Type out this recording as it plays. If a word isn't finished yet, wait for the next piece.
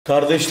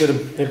Kardeşlerim,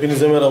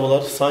 hepinize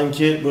merhabalar.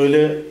 Sanki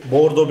böyle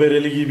bordo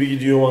bereli gibi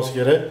gidiyor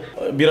askere.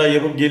 Bir ay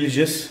yapıp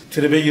geleceğiz.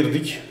 Tribe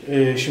girdik.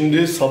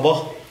 Şimdi sabah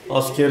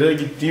askere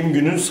gittiğim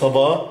günün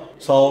sabahı.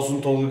 Sağ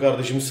olsun Tolga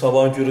kardeşimiz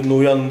sabahın köründe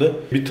uyandı.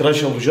 Bir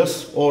tıraş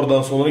alacağız.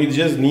 Oradan sonra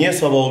gideceğiz. Niye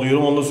sabah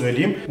oluyorum onu da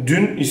söyleyeyim.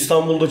 Dün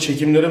İstanbul'da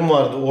çekimlerim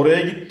vardı.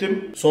 Oraya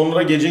gittim.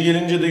 Sonra gece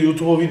gelince de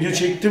YouTube'a video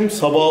çektim.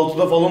 Sabah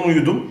 6'da falan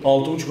uyudum.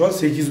 6.30'dan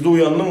 8'de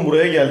uyandım.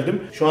 Buraya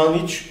geldim. Şu an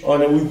hiç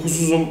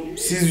uykusuzum.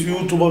 Siz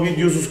YouTube'a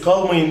videosuz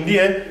kalmayın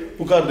diye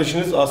bu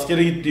kardeşiniz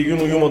askere gittiği gün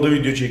uyumadı,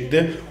 video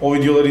çekti. O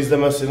videoları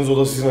izlemezseniz o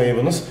da sizin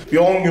ayıbınız. Bir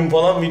 10 gün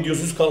falan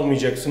videosuz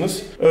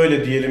kalmayacaksınız.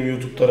 Öyle diyelim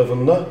YouTube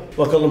tarafında.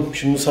 Bakalım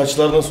şimdi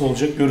saçlar nasıl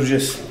olacak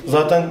göreceğiz.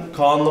 Zaten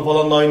Kaan'la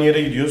falan da aynı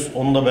yere gidiyoruz.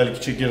 Onu da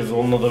belki çekeriz.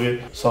 Onunla da bir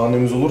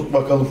sahnemiz olur.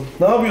 Bakalım.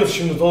 Ne yapıyoruz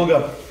şimdi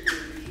Tolga?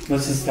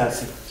 Nasıl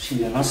istersin?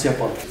 Şimdi nasıl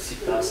yapalım?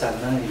 Daha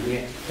senden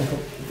iyi.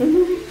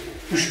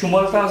 3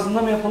 numara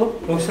tarzında mı yapalım?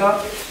 Yoksa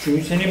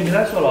çünkü senin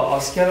biraz sonra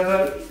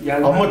askere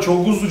geldi. Ama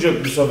çok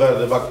uzayacak bu sefer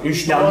de. Bak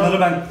 3 numara.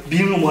 Yanları ben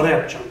 1 numara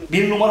yapacağım.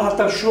 1 numara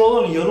hatta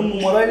şuraların yarım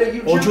numarayla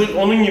gireceğim. O çocuk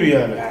onun gibi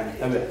yani. Yani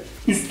tabii.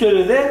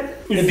 Üstleri de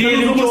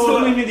diyelim ki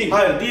orada değil.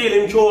 Hayır,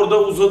 diyelim ki orada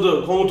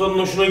uzadı. Komutanın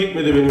hoşuna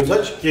gitmedi benim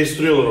saç.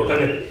 Kestiriyorlar orada.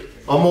 Tabii.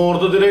 Ama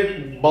orada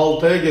direkt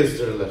baltaya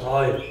kestirirler.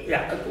 Hayır.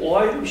 Ya o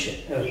ayrı bir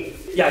şey. Evet.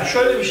 Ya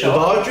şöyle bir şey var.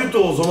 Daha kötü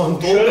o zaman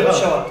Tolga. Şöyle bir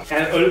şey var.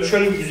 Yani öyle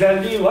şöyle bir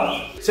güzelliği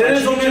var. Sen en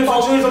son benim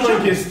saçını ne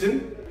zaman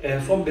kestin? En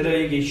son bir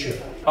aya geçiyor.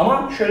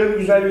 Ama şöyle bir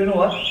güzel bir yönü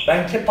var.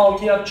 Ben kep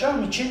altı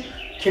yapacağım için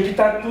kepi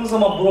taktığın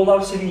zaman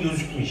buralar senin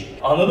gözükmeyecek.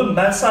 Anladın mı?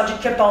 Ben sadece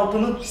kep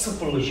altını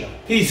sıfırlayacağım.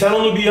 İyi, sen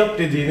onu bir yap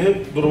dediğini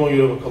duruma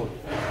göre bakalım.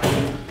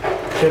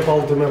 Kep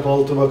altı mep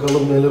altı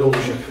bakalım neler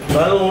olacak.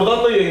 Ben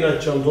oradan da yayın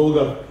açacağım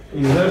Tolga.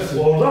 İzlersin.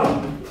 Oradan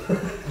mı?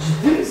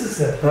 Ciddi misin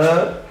sen? He,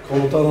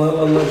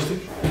 komutanlarla anlaştık.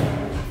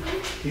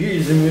 İyi,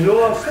 izin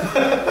veriyorlar.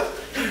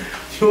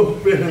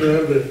 Yok be,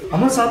 nerede?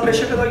 Ama saat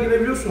 5'e kadar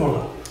girebiliyorsun orada.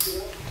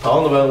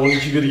 Tamam da ben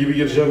 12-1 gibi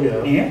gireceğim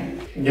ya. Niye?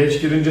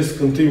 Geç girince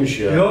sıkıntıymış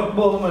ya. Yok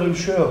bu oğlum, öyle bir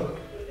şey yok.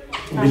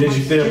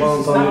 Bilecik'te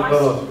yapan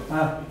tanıdıklar var.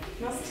 Ha.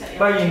 Nasıl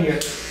Ben yenge.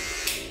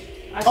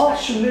 Al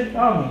şimdi,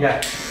 tamam mı?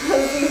 Gel.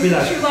 Bir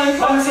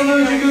dakika. Ben sana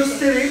önce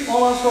göstereyim,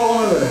 ondan sonra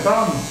ona göre,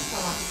 tamam mı?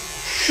 Tamam.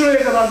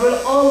 Şuraya kadar böyle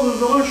aldığın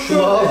zaman şöyle.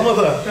 Şunu alma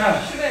da.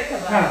 Ha. Şuraya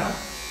kadar. Ha.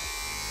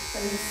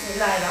 Hadi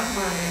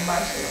bismillahirrahmanirrahim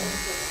başlayalım.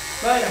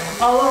 Böyle mi?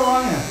 Allah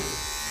Allah ya.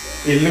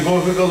 Elini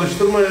korkak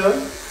alıştırma ya.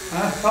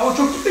 Ha. Tamam,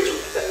 çok gitti, çok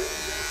gitti.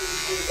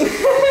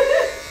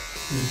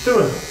 Gitti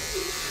mi?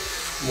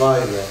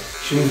 Vay be.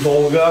 Şimdi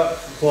Tolga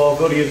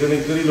kuaför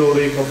yetenekleriyle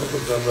orayı kapatır,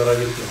 sen merak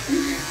etme.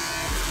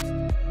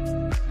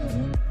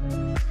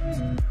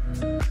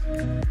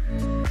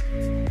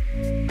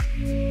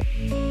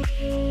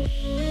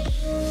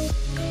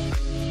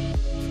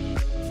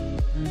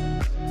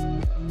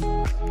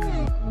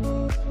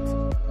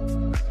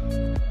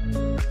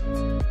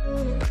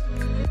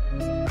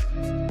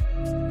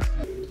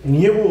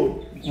 Niye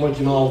bu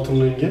makine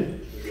altın rengi?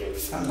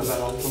 Sen de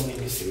ben altın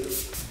rengi seviyorum.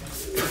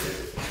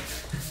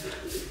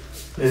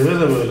 Eve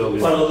de böyle alıyor.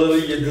 Paraları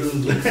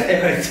yedirin.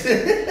 Evet.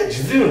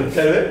 Ciddi mi?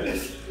 Evet.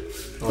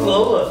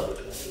 Valla.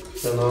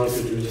 Fena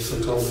kötü, bir de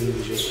sakallı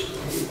gidecek.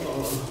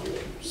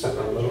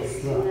 Sakallar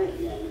olsun ha.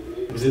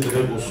 Bize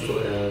direkt usta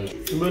yani.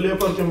 Şimdi böyle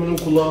yaparken benim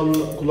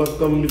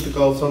kulaktan bir tık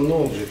alsan ne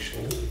olacak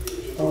şimdi?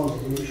 Tamam,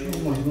 bir şey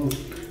olmaz, ne olur.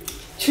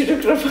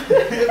 Çocuk rafa.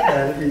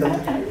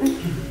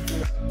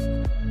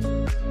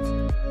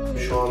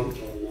 Şu an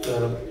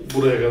yani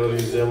buraya kadar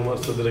izleyen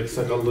varsa direkt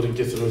sakalların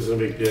kesilmesini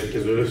bekliyor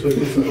herkes, öyle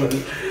söyleyeyim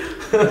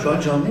sana. Şu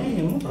an canlı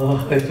yayın mı?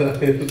 Hayır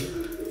hayır.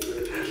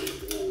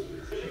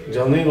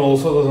 Canlı yayın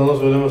olsa da sana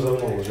söylemesem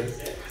ne olacak?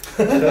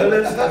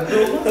 Öyle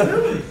sıkıntı olmaz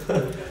değil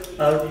mi?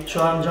 Abi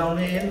şu an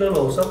canlı yayında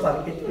da olsa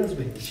fark etmez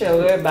beni. Şey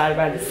oluyor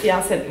berberde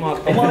siyaset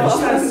muhabbeti. Ama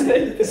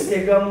sen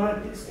Instagram'ı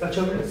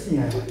açabilirsin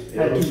yani.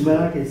 Herkes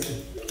merak etsin.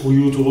 Bu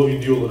YouTube'a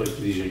video olarak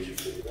gidecek.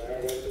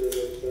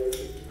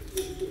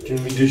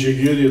 Şimdi video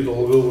çekiyor diye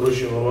Tolga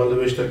uğraşıyor.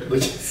 Normalde 5 dakikada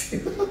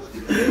çekiyor.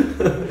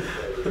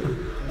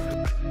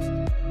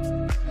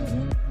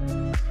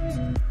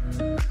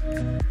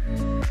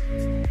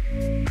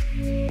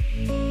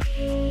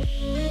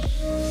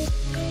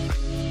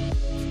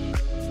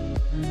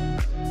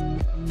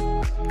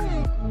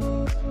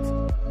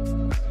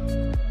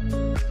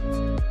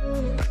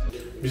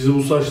 Bizi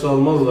bu saçla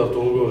almazlar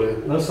Tolga oraya.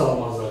 Nasıl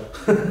almazlar?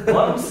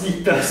 Var mısın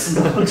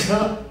iddiasında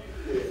hocam?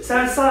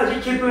 Sen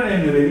sadece kep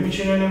önemli, benim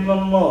için önemli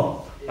olan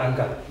o.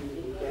 Kanka.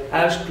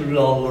 Her türlü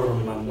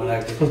alırım ben,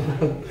 merak etme.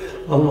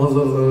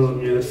 Almazlar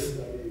sanırım,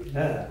 gelirsin.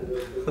 He.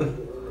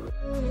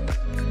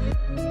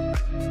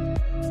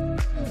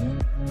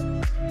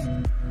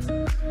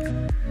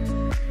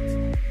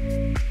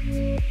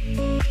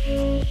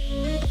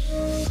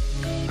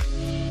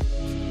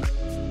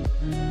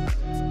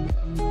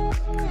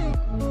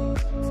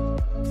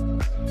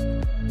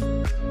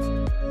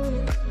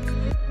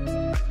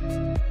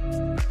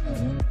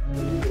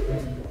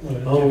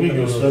 Ama bir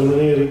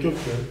göstermene gerek yok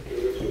ya.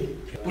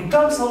 Bu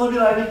tam sana bir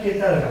aylık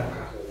yeter kanka.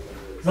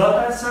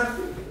 Zaten sen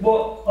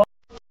bu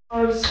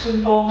bir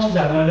sıkıntı olmaz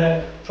yani,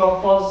 öyle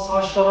çok fazla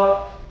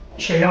saçlara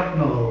şey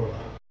yapmıyorlar orada.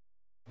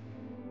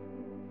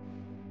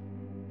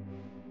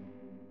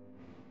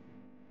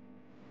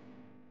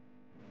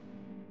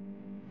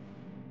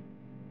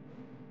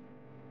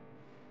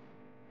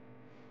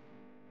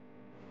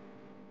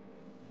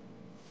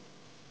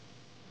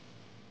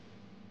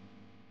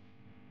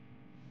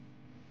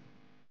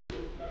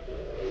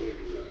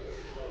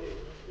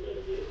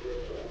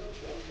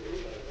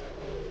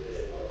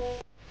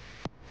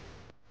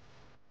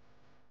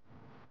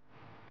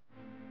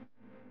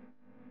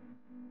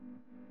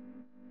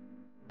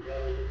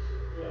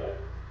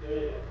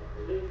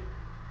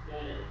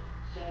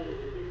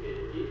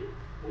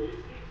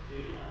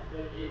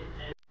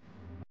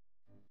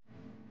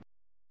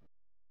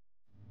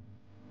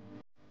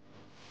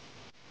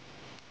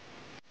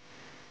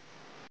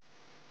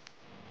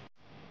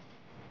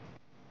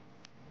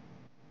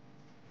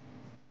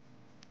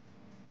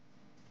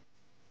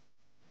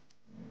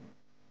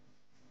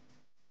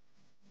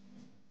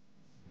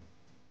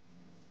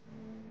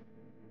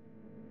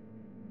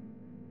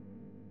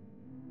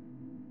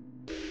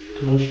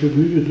 Tıraş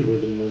köpüğü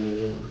götürmedim ben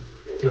ya.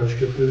 Tıraş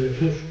köpüğü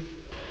götür.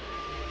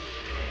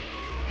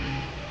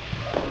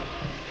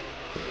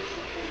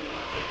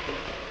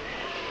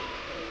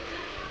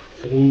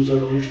 Kolumuz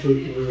akmış 4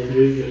 gibi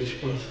oluyor, geri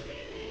çıkmaz.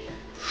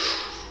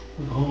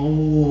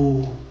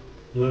 Ooo.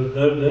 Dur.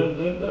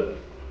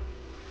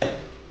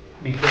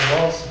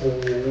 Mikrobas.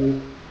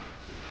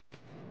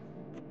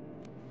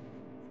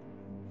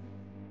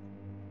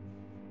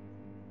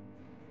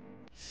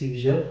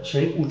 Sivilce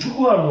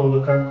uçuk vardı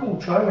orada kanka,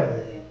 uçağa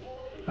geldi.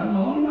 Ha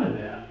normal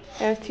ya.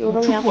 Evet, yorum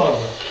Uçuk yap. vardı.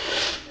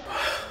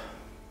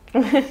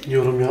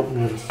 Yorum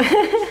yapmıyoruz.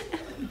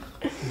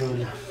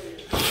 Böyle.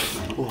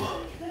 Oh.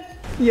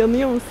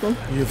 Yanıyor musun?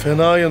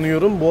 Fena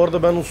yanıyorum. Bu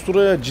arada ben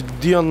usturaya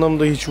ciddi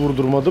anlamda hiç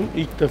vurdurmadım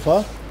ilk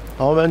defa.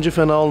 Ama bence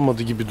fena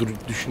olmadı gibi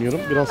düşünüyorum.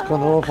 Biraz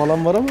kanama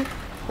falan var ama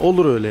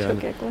olur öyle yani.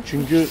 Çok yakın.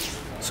 Çünkü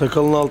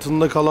sakalın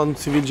altında kalan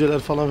sivilceler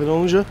falan filan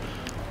olunca,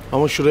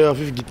 ama şuraya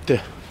hafif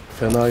gitti.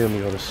 Fena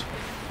yanıyoruz.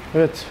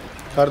 Evet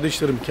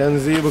kardeşlerim,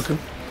 kendinize iyi bakın.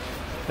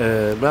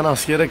 Ben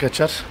askere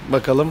kaçar.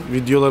 Bakalım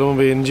videolarımı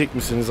beğenecek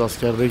misiniz?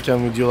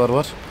 Askerdeyken videolar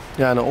var.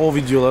 Yani o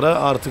videolara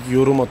artık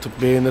yorum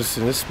atıp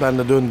beğenirsiniz. Ben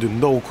de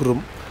döndüğümde okurum.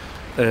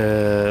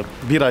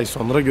 Bir ay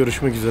sonra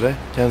görüşmek üzere.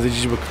 Kendinize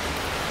iyi bakın.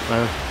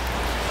 Evet.